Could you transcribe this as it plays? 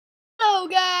Hello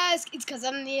guys, it's cause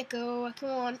I'm Nico. Come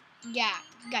on, yeah,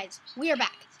 guys, we are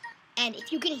back, and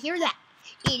if you can hear that,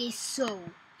 it is so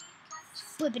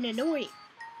flippin' annoying.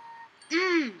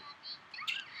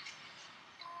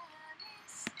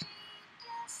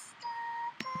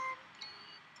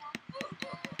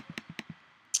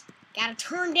 Gotta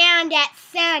turn down that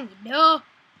sound, you know.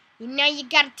 You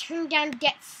gotta turn down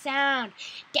that sound,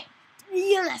 that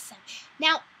real sound.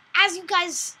 Now, as you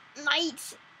guys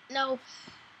might know,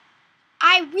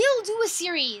 I will do a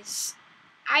series.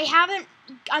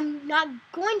 I'm not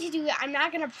going to do it. I'm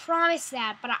not going to promise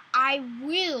that, but I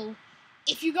will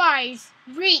if you guys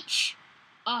reach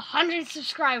 100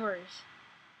 subscribers.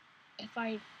 If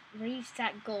I reach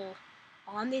that goal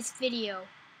on this video,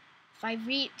 if I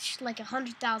reach like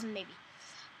 100,000 maybe,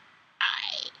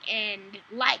 and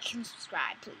like and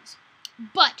subscribe, please.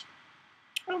 But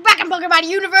we're back in Pokemon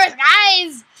Universe,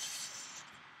 guys.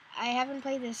 I haven't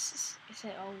played this. So,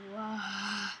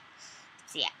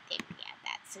 yeah,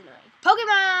 that's annoying.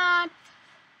 Pokemon!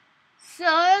 So,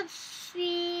 let's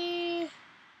see.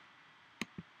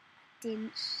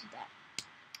 Didn't see that.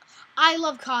 I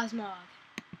love Cosmog.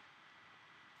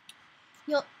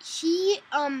 You know,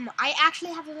 I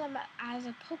actually have him as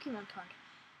a Pokemon card.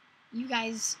 You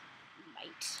guys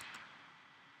might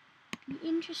be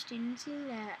interested in seeing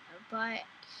that, but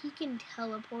he can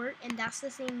teleport, and that's the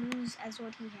same moves as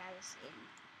what he has in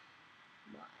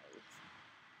my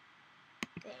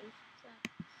thing.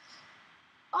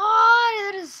 Oh,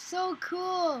 that is so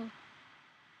cool!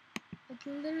 I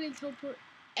can literally teleport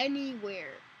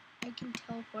anywhere. I can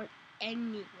teleport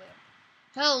anywhere.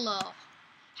 Hello,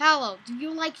 do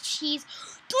you like cheese?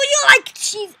 Do you like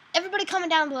cheese? Everybody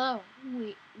comment down below.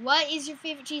 Wait, what is your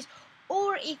favorite cheese?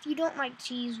 Or if you don't like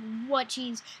cheese, what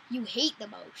cheese you hate the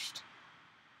most?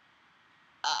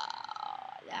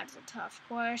 That's a tough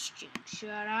question. Should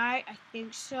I? I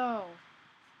think so.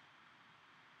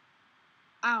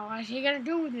 Oh, what is he gonna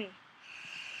do with me?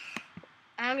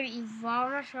 I'm gonna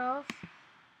evolve myself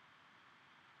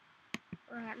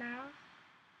right now.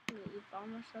 I'm gonna evolve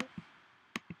myself.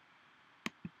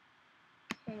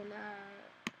 Can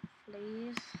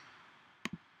please?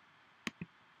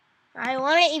 I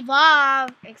want to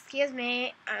evolve. Excuse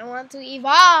me. I want to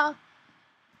evolve.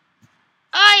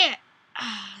 Oh yeah.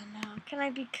 No. Can I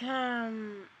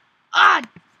become? Ah,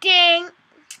 dang.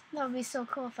 That would be so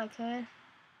cool if I could.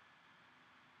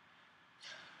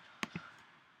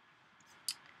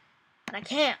 But I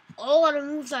can't. All of the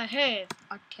moves I have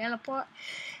are teleport,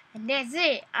 and that's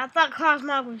it. I thought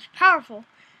Cosmog was powerful.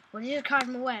 Well, this is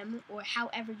Cosmo, or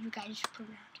however you guys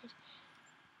pronounce it.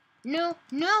 No,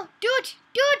 do it,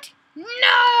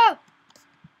 no!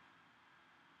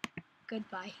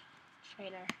 Goodbye,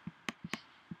 trainer.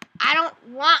 I don't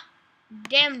want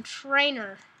damn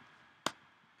trainer.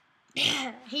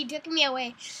 He took me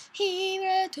away. He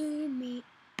returned me.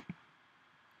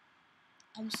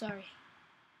 I'm sorry.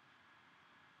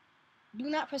 Do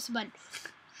not press the button.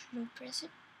 Don't press it.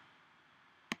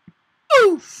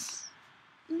 Oof!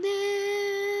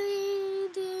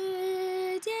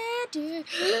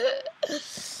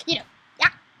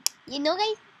 You know,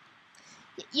 guys.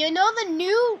 You know the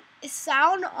new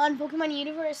sound on Pokemon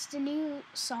Universe, the new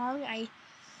song I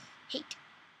hate.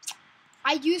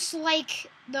 I used to like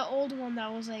the old one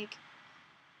that was like,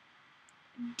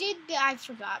 I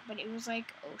forgot, but it was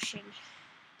like Ocean.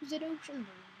 Was it Ocean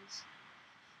Breeze?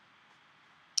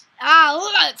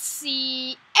 Let's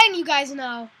see. And you guys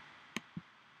know,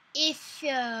 if,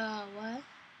 what?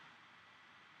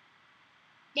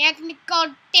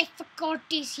 Technical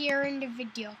difficulties here in the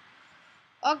video.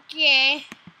 Okay.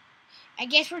 I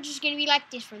guess we're just gonna be like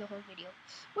this for the whole video.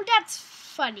 Well, that's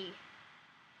funny.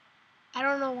 I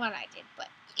don't know what I did, but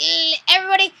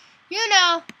everybody, you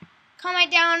know,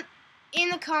 comment down in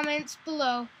the comments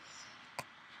below.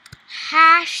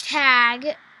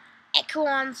 Hashtag Echo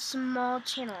on Small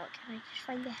Channel. Can I just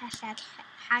find the hashtag?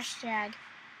 Hashtag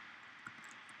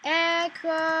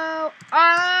Echo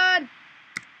on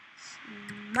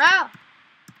Small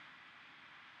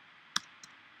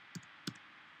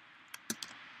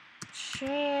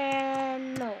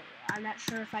Channel. I'm not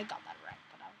sure if I got that right,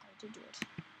 but I'm going to do it.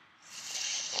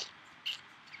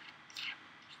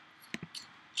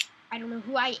 I don't know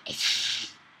who I am.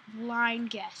 Blind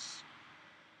guess.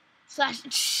 Slash.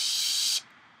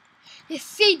 You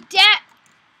see that?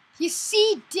 You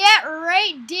see that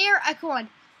right there? Come on.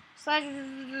 Slash.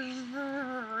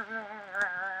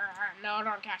 No,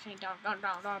 don't catch me. Don't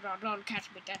catch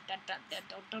me.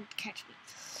 Don't catch me.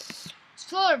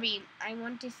 Solar Beam. I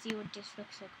want to see what this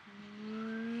looks like.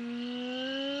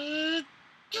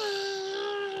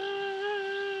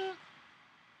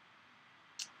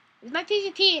 Is my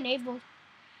PvP enabled?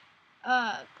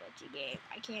 Glitchy game.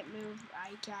 I can't move.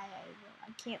 I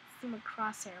can't see my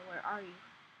crosshair. Where are you?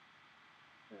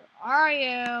 Where are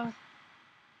you?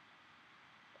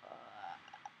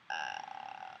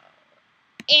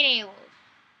 Enabled.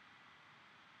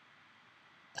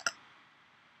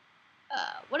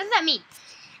 What does that mean?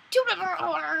 You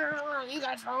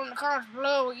guys are in the comments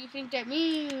below what you think that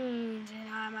means, and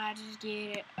I might just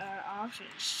get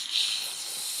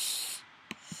options.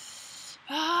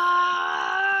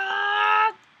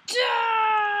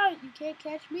 You can't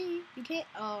catch me. You can't.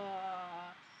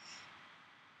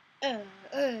 No.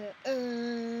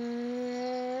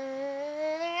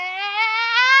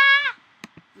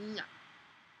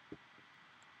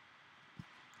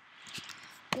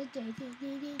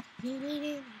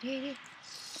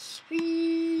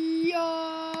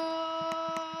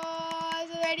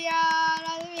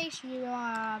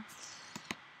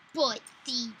 Bullet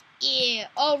seed. Yeah.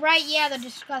 Oh, right. Yeah, the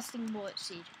disgusting bullet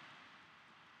seed.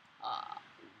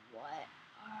 What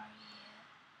are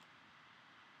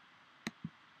you?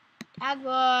 Tag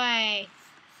boy.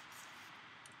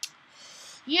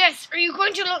 Yes. Are you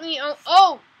going to let me out?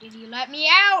 Oh, did you let me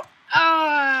out?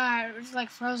 It's like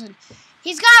frozen.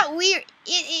 He's got weird.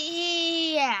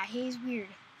 Yeah, he's weird.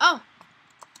 Oh.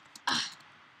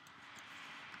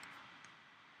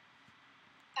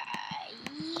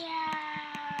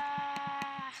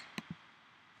 Yeah.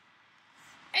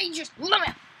 Hey, just let me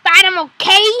fight him,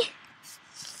 okay?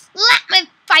 Let me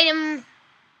fight him.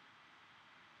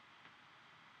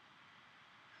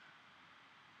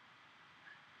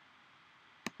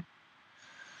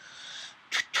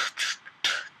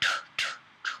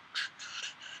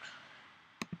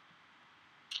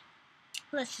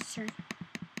 Let's just turn.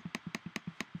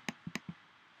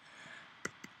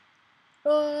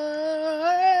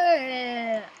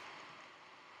 Oh,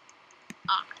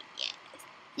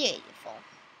 yes. Beautiful.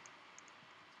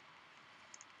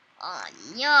 Oh,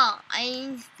 no.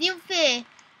 I'm stupid.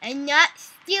 I'm not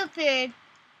stupid.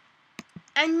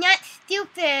 I'm not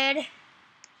stupid.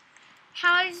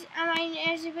 How is, am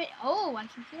I as a bit? Oh, I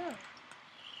can feel it.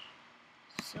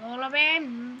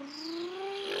 Sullivan.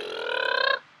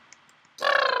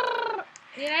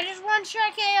 Did I just one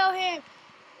shot KO him?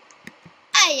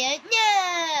 I don't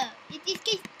know. Is this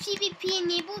guy's PvP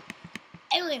enabled?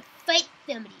 I want to fight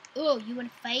somebody. Oh, you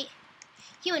want to fight?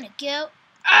 You want to go?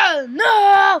 Oh,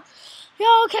 no!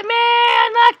 You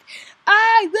command!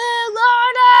 I will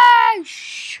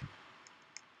unleash!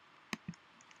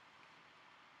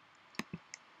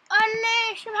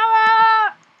 Unleash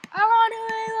power! I want to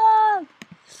evolve!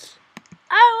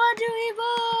 I want to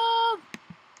evolve!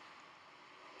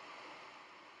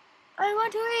 I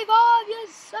want to evolve, you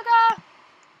sucker!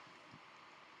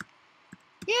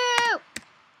 You!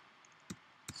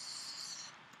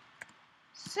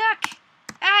 Suck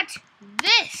at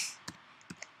this!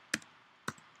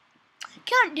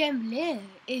 Comment down below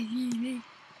if you like.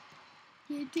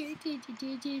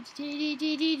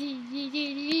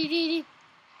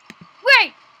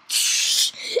 Wait!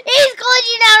 He's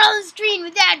glitching out on the screen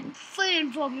with that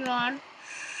freaking Pokemon.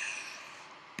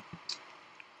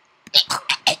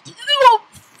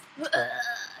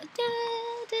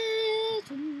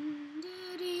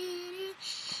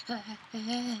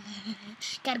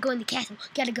 Gotta go in the castle.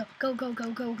 Gotta go. Go, go,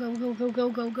 go, go, go, go, go, go,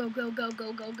 go, go, go, go,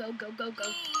 go, go, go, go, go,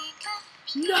 go.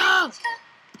 No!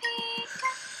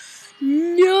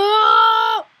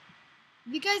 No!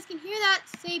 If you guys can hear that,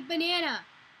 say banana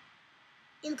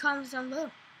in the comments down below.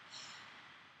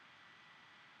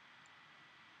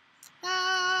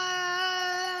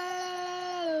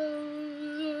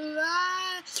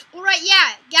 Alright,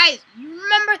 yeah, guys, you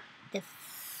remember the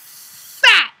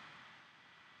fat?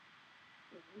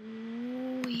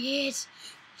 Ooh, yes,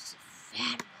 he's a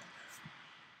fat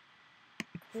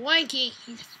one. Wanky,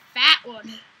 he's a fat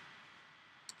one.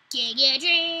 Giga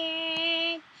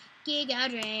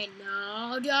Drain,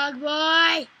 no, dog boy.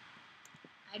 I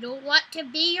don't want to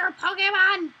be your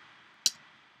Pokemon.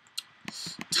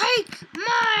 Take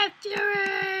my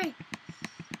fury.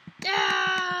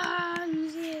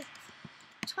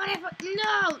 24.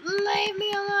 No, leave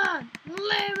me alone.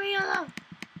 Leave me alone.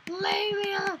 Leave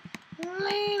me alone.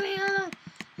 Leave me alone.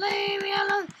 Leave me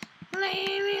alone.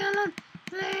 Leave me alone.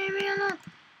 Leave me alone.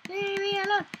 Leave me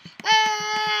alone.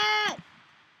 Hey!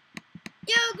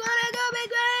 You're gonna go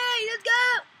big way. Let's go.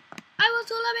 I will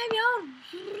still love him.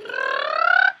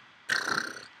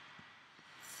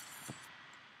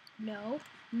 No.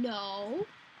 No.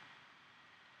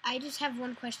 I just have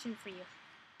one question for you.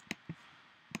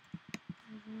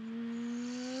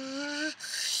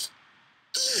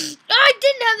 I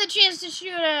didn't have the chance to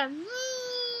shoot him.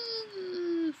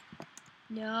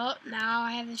 No, now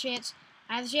I have the chance.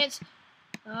 I have the chance.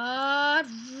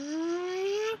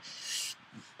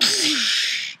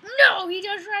 No, he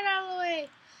just ran out of the way.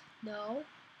 No,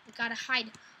 I gotta hide.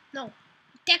 No,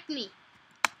 protect me.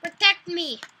 Protect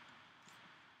me.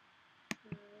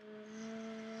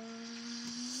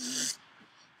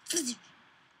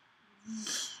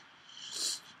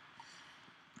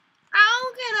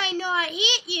 How can I not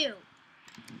hit you?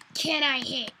 Can I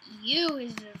hit you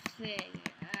is the thing.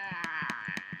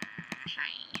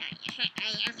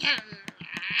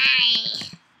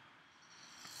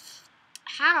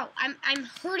 How? I'm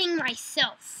hurting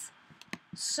myself.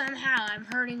 Somehow I'm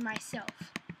hurting myself.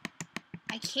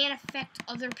 I can't affect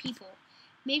other people.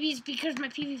 Maybe it's because my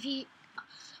PvP...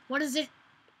 What is it?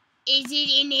 Is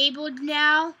it enabled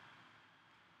now?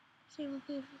 No,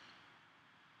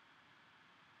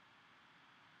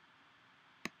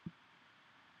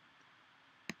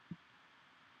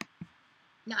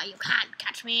 you can't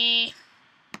catch me.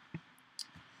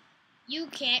 You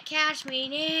can't catch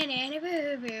me.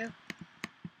 Boo-boo.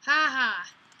 Ha-ha.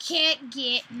 Can't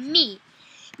get me.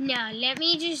 Now, let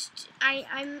me just...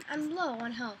 I'm low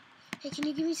on health. Hey, can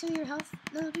you give me some of your health?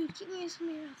 No, dude, give me some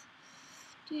of your health.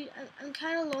 Dude, I'm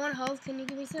kind of low on health. Can you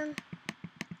give me some?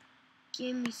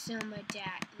 Give me some of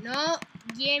that. No,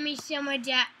 give me some of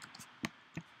that.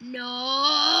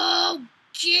 No,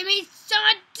 give me some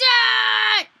of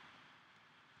that.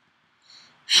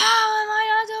 How am I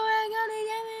not doing any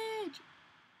damage?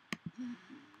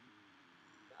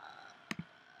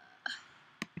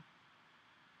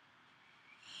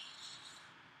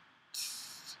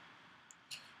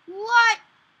 What?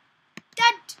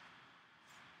 That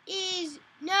is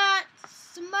not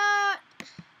smart.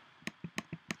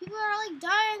 People are like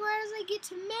dying. Where does it get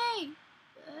to me?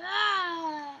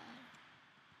 Ah.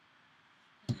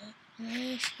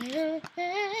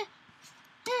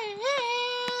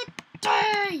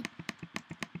 Die!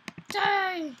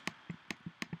 Die!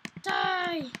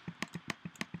 Die!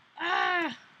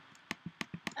 Ah!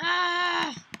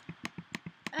 Ah!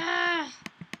 Ah!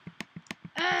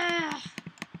 Ah!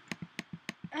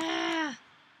 Ah!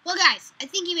 Well, guys, I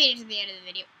think you made it to the end of the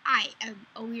video. I am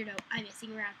a weirdo. I'm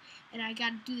messing around, and I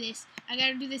gotta do this. I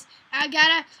gotta do this. I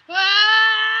gotta.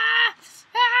 Ah!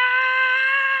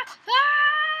 Ah! Ah!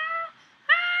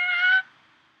 Ah!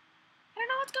 I don't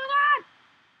know what's going on.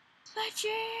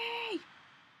 Fletchy!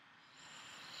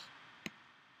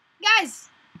 Guys,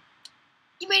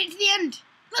 you made it to the end.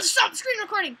 Let's stop the screen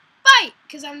recording. Bye!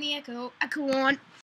 Because I'm the Echo. Echo on.